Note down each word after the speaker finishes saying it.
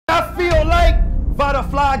Vada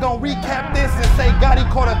Fly gonna recap this and say Gotti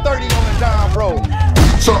caught a 30 on the John Road.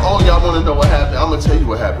 So all y'all wanna know what happened? I'm gonna tell you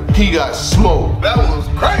what happened. He got smoked. That was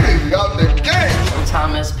crazy out the game.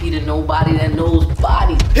 Sometimes SP to nobody that knows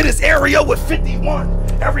body. Hit his area with 51.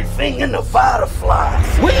 Everything in the Vada Fly.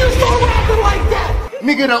 When you start rapping like that?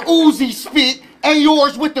 Nigga, the Uzi spit. And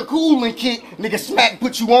yours with the cooling kit. Nigga, smack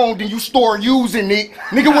put you on, then you start using it.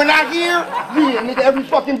 Nigga, when I hear, yeah, nigga, every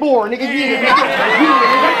fucking board. Nigga, yeah, nigga,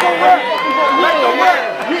 make the rap.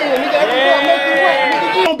 Yeah, nigga, every board make the rap.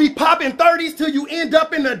 Nigga, You don't be popping 30s till you end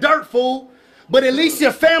up in the dirt, fool. But at least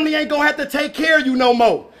your family ain't gonna have to take care of you no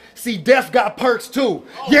more. See, death got perks too.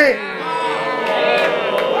 Yeah.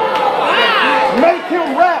 Make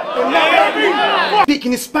him rap and not rap me.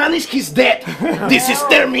 Speaking in Spanish, he's dead. This is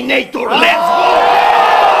Terminator. Let's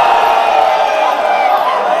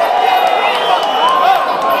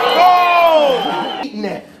go. Eating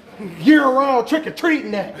that. Year-round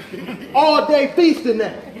trick-or-treating that. All-day feasting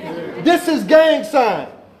that. This is gang sign.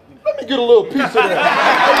 Let me get a little piece of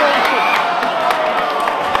that.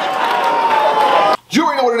 You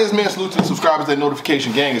already know what it is, man. Salute to the subscribers, that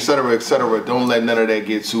notification gang, etc., etc. Don't let none of that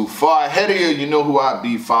get too far ahead of you. You know who I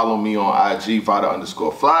be. Follow me on IG,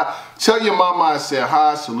 Vada_Fly. Tell your mama I said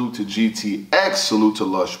hi. Salute to GTX. Salute to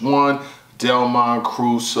Lush1. Delmon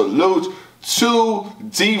Cruz. Salute to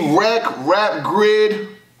D-Rec, Rap Grid,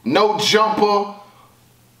 No Jumper,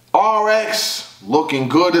 RX, looking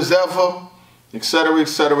good as ever, etc.,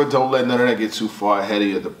 etc. Don't let none of that get too far ahead of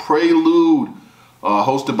you. The Prelude,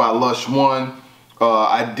 hosted by Lush1.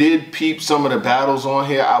 I did peep some of the battles on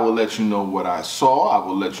here. I will let you know what I saw. I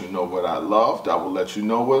will let you know what I loved. I will let you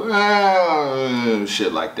know what,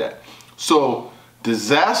 shit like that. So,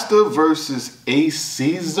 Dizaster versus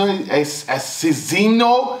Aczino.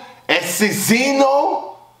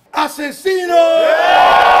 Aczino.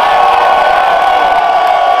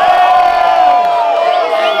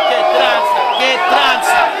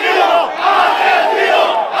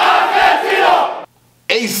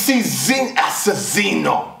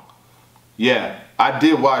 Yeah, I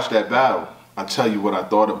did watch that battle. I'll tell you what I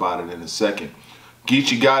thought about it in a second.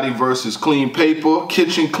 Geechee Gotti versus Clean Paper,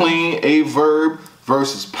 Kitchen Clean, A Verb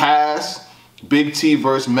versus Pass, Big T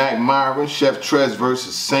versus Mac Myron, Chef Trez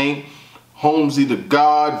versus Saint, Holmesy the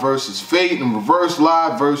God versus Fate, and Reverse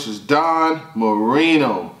Live versus Don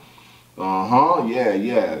Marino.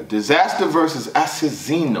 Yeah. Dizaster versus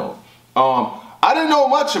Aczino. I didn't know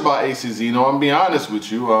much about Aczino, I'm being honest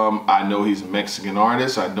with you. I know he's a Mexican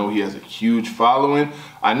artist. I know he has a huge following.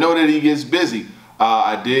 I know that he gets busy.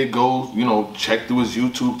 I did go, check through his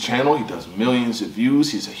YouTube channel. He does millions of views.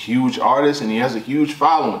 He's a huge artist and he has a huge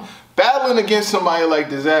following. Battling against somebody like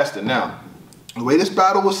Dizaster. Now, the way this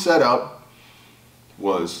battle was set up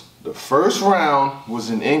was the first round was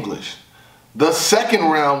in English. The second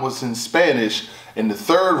round was in Spanish. And the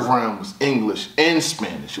third round was English and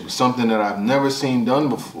Spanish. It was something that I've never seen done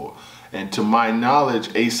before. And to my knowledge,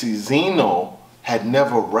 Aczino had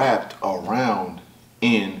never rapped a round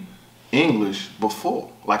in English before.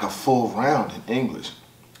 Like a full round in English.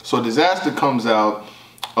 So Dizaster comes out,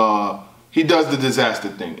 he does the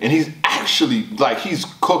Dizaster thing. And he's actually, he's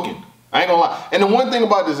cooking. I ain't gonna lie. And the one thing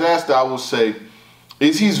about Dizaster I will say,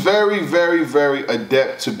 is he's very, very, very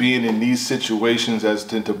adept to being in these situations as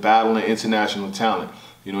to battling international talent.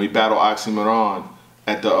 He battled Aczino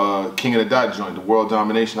at the King of the Dot joint, the World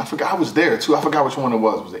Domination. I forgot, I was there too. I forgot which one it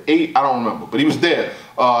was. Was it 8? I don't remember, but he was there.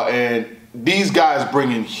 And these guys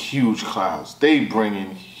bring in huge crowds. They bring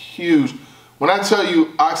in huge. When I tell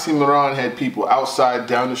you Aczino had people outside,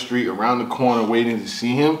 down the street, around the corner waiting to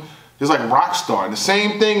see him, it's like rock star. And the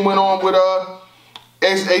same thing went on with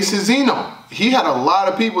Aczino. He had a lot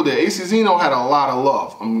of people there. Aczino had a lot of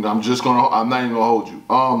love. I'm not even gonna hold you.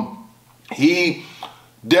 He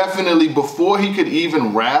definitely, before he could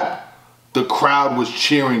even rap, the crowd was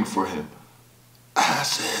cheering for him.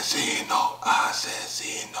 Aczino.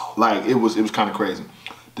 Like it was kind of crazy.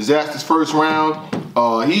 Dizaster's first round,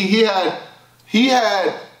 he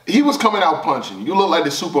was coming out punching. You look like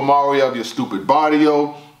the Super Mario of your stupid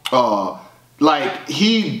barrio. Like,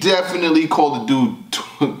 he definitely called the dude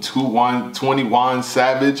 21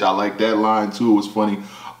 Savage. I like that line too, it was funny.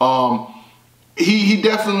 He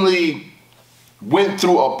definitely went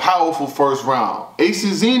through a powerful first round.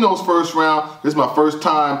 Aczino's first round, this is my first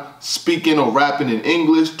time speaking or rapping in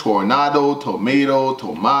English. Tornado, tomato,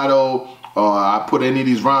 tomato. I put any of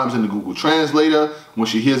these rhymes in the Google Translator. When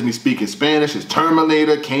she hears me speaking Spanish, it's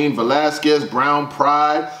Terminator, Cain Velasquez, Brown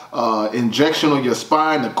Pride, injection on your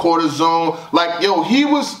spine, the cortisone. Like, yo, he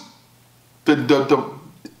was,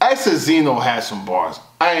 Aczino had some bars.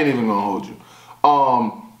 I ain't even gonna hold you.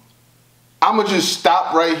 I'ma just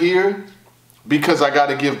stop right here. because I got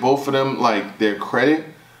to give both of them like their credit.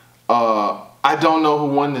 I don't know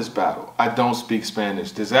who won this battle. I don't speak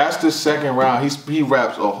Spanish. Dizaster's second round, he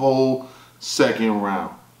raps a whole second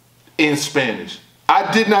round in Spanish.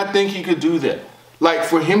 I did not think he could do that. Like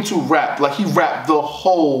for him to rap, like he rapped the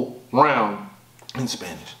whole round in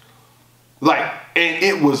Spanish. Like, and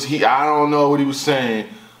it was, I don't know what he was saying.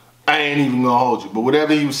 I ain't even gonna hold you. But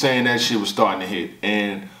whatever he was saying, that shit was starting to hit.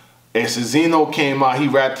 And as Aczino came out, he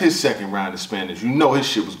rapped his second round in Spanish. You know his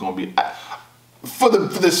shit was gonna be, for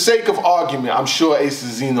the sake of argument, I'm sure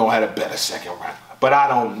Aczino had a better second round. But I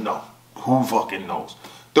don't know. Who fucking knows?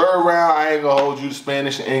 Third round, I ain't gonna hold you. The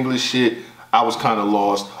Spanish and English shit, I was kind of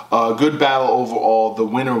lost. Good battle overall. The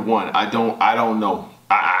winner won. I don't know.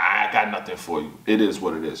 I got nothing for you. It is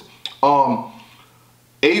what it is.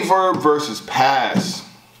 Verb versus Pass.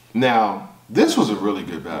 Now, this was a really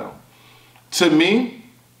good battle. To me,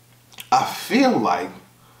 I feel like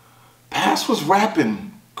Pass was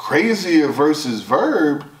rapping crazier versus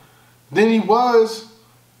Verb than he was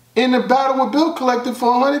in the battle with Bill Collector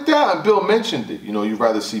for 100,000. Bill mentioned it. You know, you'd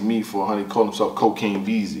rather see me for 100. He called himself Cocaine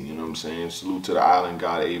VZ. You know what I'm saying? Salute to the island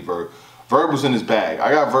god, Verb. Verb was in his bag.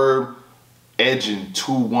 I got Verb edging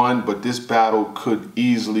 2-1, but this battle could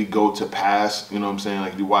easily go to Pass. You know what I'm saying?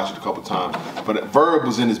 Like, if you watch it a couple times. But Verb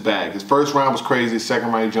was in his bag. His first round was crazy. His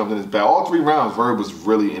second round, he jumped in his bag. All 3 rounds, Verb was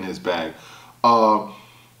really in his bag.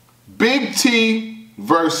 Big T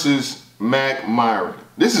versus Mac Myron.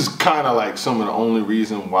 This is kind of like some of the only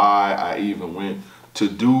reason why I even went to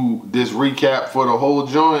do this recap for the whole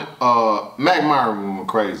joint. Mac Myron went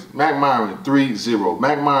crazy. Mac Myron 3-0.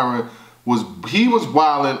 Mac Myron was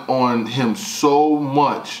wilding on him so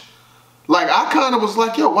much. Like, I kind of was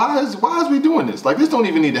like, yo, why is we doing this? Like, this don't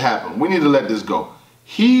even need to happen. We need to let this go.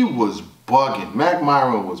 He was bugging. Mac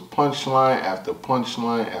Myron was punchline after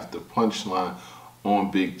punchline after punchline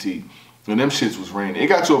on Big T. And them shits was raining. It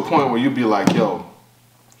got to a point where you'd be like, yo,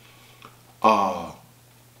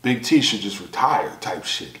 Big T should just retire type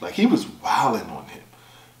shit. Like, he was wilding on him.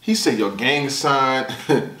 He said, your gang sign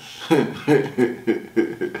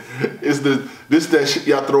is this that shit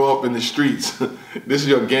y'all throw up in the streets. This is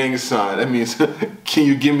your gang sign. That means, can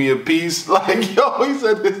you give me a piece? Like, yo, he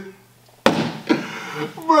said this.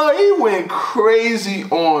 Bro, he went crazy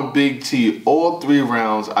on Big T. All 3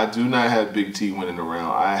 rounds, I do not have Big T winning the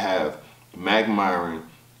round. I have Mac Myron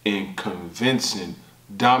in convincing,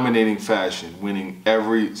 dominating fashion, winning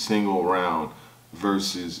every single round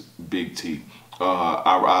versus Big T.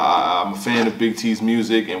 I'm a fan of Big T's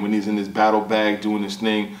music, and when he's in his battle bag doing his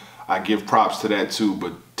thing, I give props to that too.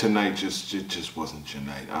 But tonight just wasn't your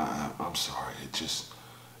night. I'm sorry,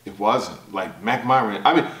 it wasn't. Like, Mac Myron,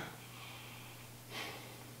 I mean,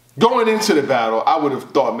 going into the battle, I would have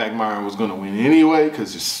thought Mac Myron was gonna win anyway,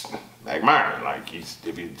 because it's Mac Myron. Like,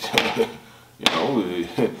 you know,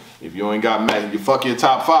 if you ain't got Mac, you fuck your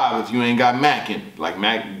top 5 if you ain't got Mac in it. Like,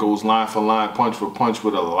 Mac goes line for line, punch for punch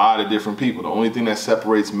with a lot of different people. The only thing that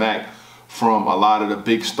separates Mac from a lot of the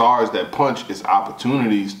big stars that punch is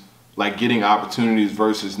opportunities, like getting opportunities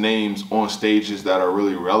versus names on stages that are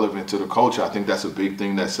really relevant to the culture. I think that's a big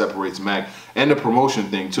thing that separates Mac, and the promotion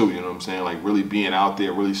thing too, you know what I'm saying? Like, really being out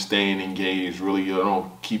there, really staying engaged, really, you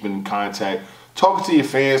know, keeping in contact, talking to your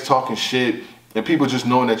fans, talking shit, and people just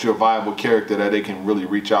knowing that you're a viable character that they can really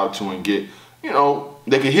reach out to and get, you know,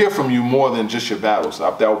 they can hear from you more than just your battles.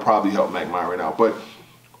 That will probably help Mac Myron out. But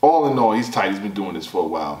all in all, he's tight. He's been doing this for a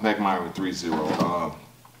while. Mac Myron 3-0.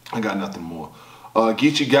 I got nothing more.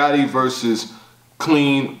 Geechee Gotti versus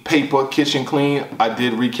Clean Paper, Kitchen Clean. I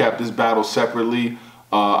did recap this battle separately.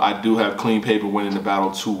 I do have Clean Paper winning the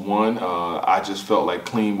battle 2-1. I just felt like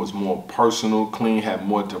Clean was more personal. Clean had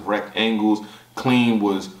more direct angles. Clean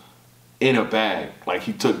was in a bag. Like,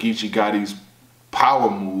 he took Geechee Gotti's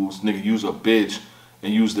power moves, nigga, use a bitch,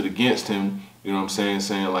 and used it against him. You know what I'm saying?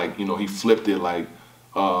 Saying, like, you know, he flipped it like,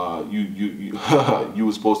 you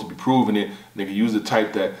was supposed to be proving it. Nigga used the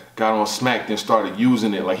type that got on smack, then started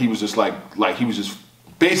using it. Like, he was just like he was just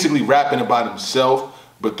basically rapping about himself,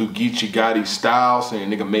 but through Geechee Gotti's style,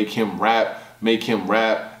 saying, nigga, make him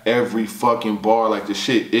rap every fucking bar. Like, the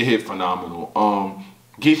shit, it hit phenomenal.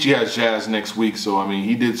 Geechee has Jazz next week, so I mean,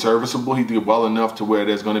 he did serviceable. He did well enough to where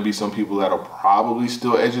there's going to be some people that'll probably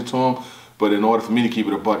still edge it to him. But in order for me to keep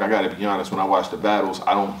it a buck, I got to be honest, when I watch the battles,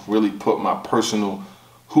 I don't really put my personal,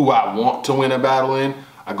 who I want to win a battle in.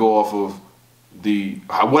 I go off of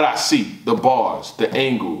what I see, the bars, the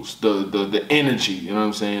angles, the energy, you know what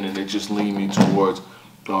I'm saying? And it just lean me towards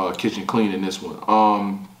Kitchen Clean in this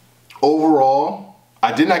one. Overall,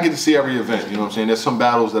 I did not get to see every event, you know what I'm saying? There's some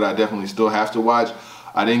battles that I definitely still have to watch.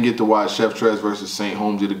 I didn't get to watch Chef Trez versus Saint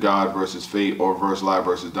Holmes the God versus Fate or Verse Live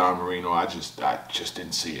versus Don Marino. I just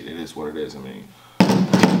didn't see it. It is what it is. I mean,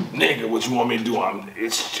 nigga, what you want me to do?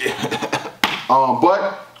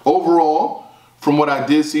 But overall, from what I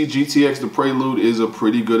did see, GTX The Prelude is a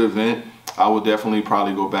pretty good event. I will definitely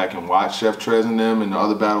probably go back and watch Chef Trez and them and the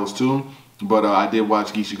other battles too. But I did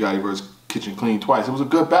watch Geechee Gotti versus Kitchen Clean twice. It was a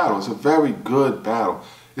good battle. It's a very good battle.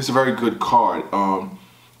 It's a very good card.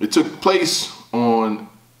 It took place on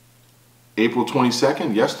April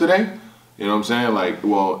 22nd, yesterday. You know what I'm saying? Like,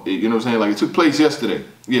 well, you know what I'm saying? Like, it took place yesterday.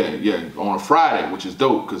 Yeah, on a Friday, which is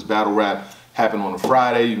dope because battle rap happened on a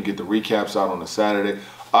Friday. You can get the recaps out on a Saturday.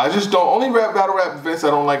 I just don't, only battle rap events I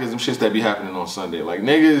don't like is them shits that be happening on Sunday. Like,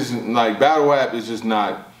 niggas, like, battle rap is just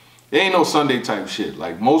not, it ain't no Sunday type shit.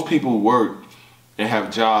 Like, most people work and have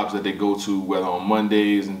jobs that they go to, whether on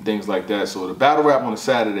Mondays and things like that. So the battle rap on a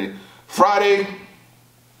Saturday. Friday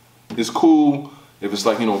is cool if it's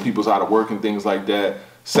like, you know, people's out of work and things like that.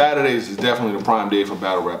 Saturdays is definitely the prime day for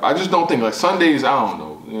battle rap. I just don't think, like, Sundays, I don't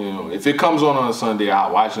know. You know, if it comes on a Sunday,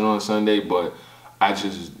 I'll watch it on a Sunday, but I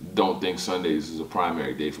just don't think Sundays is a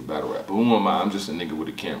primary day for battle rap. But who am I? I'm just a nigga with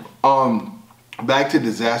a camera. Back to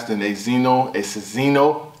Dizaster and Aczino.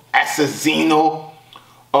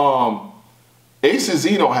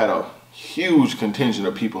 Aczino had a huge contingent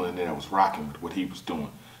of people in there that was rocking with what he was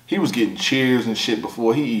doing. He was getting cheers and shit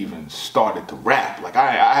before he even started to rap. Like,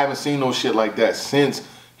 I haven't seen no shit like that since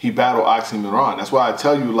he battled Aczino. That's why I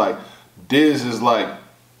tell you, like, Diz is like,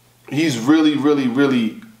 he's really, really,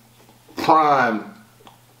 really prime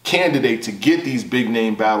candidate to get these big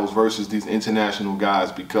name battles versus these international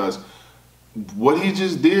guys, because what he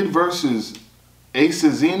just did versus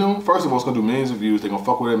Aczino, first of all, it's gonna do millions of views. They're gonna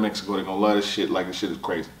fuck with it in Mexico. They're gonna love this shit like this shit is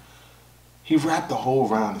crazy. He rapped the whole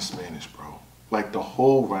round in Spanish, bro. Like, the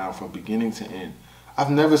whole round from beginning to end. I've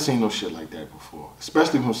never seen no shit like that before,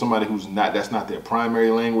 especially from somebody who's not, that's not their primary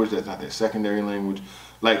language, that's not their secondary language.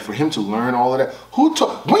 Like, for him to learn all of that,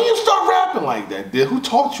 when you start rapping like that, dude, who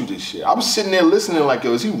taught you this shit? I was sitting there listening like,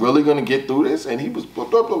 yo, is he really gonna get through this? And he was, blah,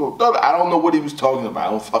 blah, blah, blah, blah. I don't know what he was talking about.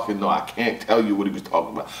 I don't fucking know. I can't tell you what he was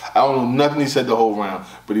talking about. I don't know nothing he said the whole round,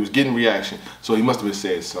 but he was getting reaction, so he must have been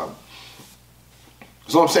saying something.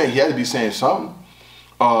 So I'm saying he had to be saying something.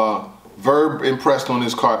 Verb impressed on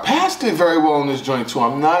this card. Pass did very well on this joint too.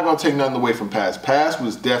 I'm not gonna take nothing away from Pass. Pass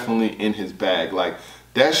was definitely in his bag. Like,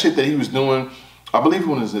 that shit that he was doing, I believe it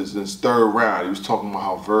was his third round. He was talking about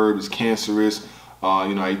how Verb is cancerous.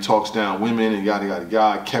 You know, he talks down women and yada yada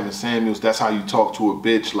yada. Kevin Samuels, that's how you talk to a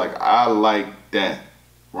bitch. Like, I like that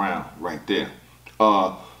round right there.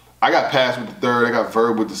 I got Pass with the third. I got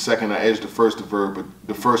Verb with the second. I edged the first to Verb, but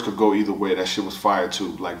the first could go either way. That shit was fire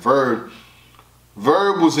too. Like, Verb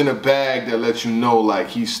was in a bag that lets you know, like,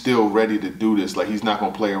 he's still ready to do this. Like, he's not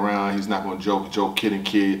gonna play around. He's not gonna joke,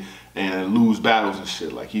 kid and lose battles and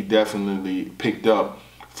shit. Like, he definitely picked up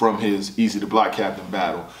from his Easy to Block Captain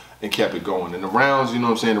battle and kept it going. And the rounds, you know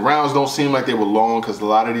what I'm saying? The rounds don't seem like they were long, because a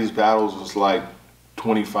lot of these battles was like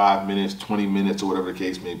 25 minutes, 20 minutes, or whatever the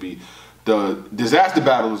case may be. The Dizaster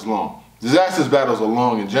battle is long. Dizaster's battles are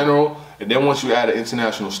long in general, and then once you add an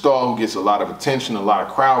international star who gets a lot of attention, a lot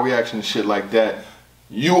of crowd reaction and shit like that,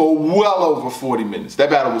 you are well over 40 minutes.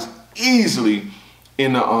 That battle was easily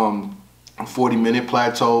in the 40-minute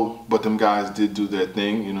plateau, but them guys did do their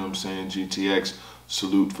thing, you know what I'm saying? GTX,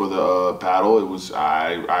 salute for the battle. It was,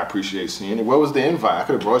 I appreciate seeing it. Where was the invite? I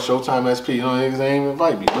could have brought Showtime SP, you know, niggas ain't even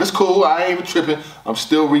invite me. But it's cool, I ain't even tripping. I'm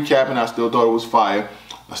still recapping, I still thought it was fire.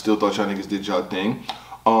 I still thought y'all niggas did y'all thing.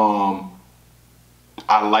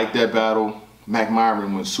 I like that battle. Mac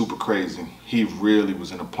Myron went super crazy. He really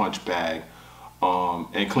was in a punch bag.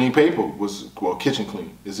 And Clean Paper was, well, Kitchen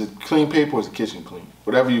Clean. Is it Clean Paper or is it Kitchen Clean?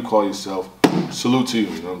 Whatever you call yourself, salute to you,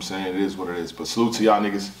 you know what I'm saying? It is what it is. But salute to y'all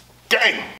niggas. Gang!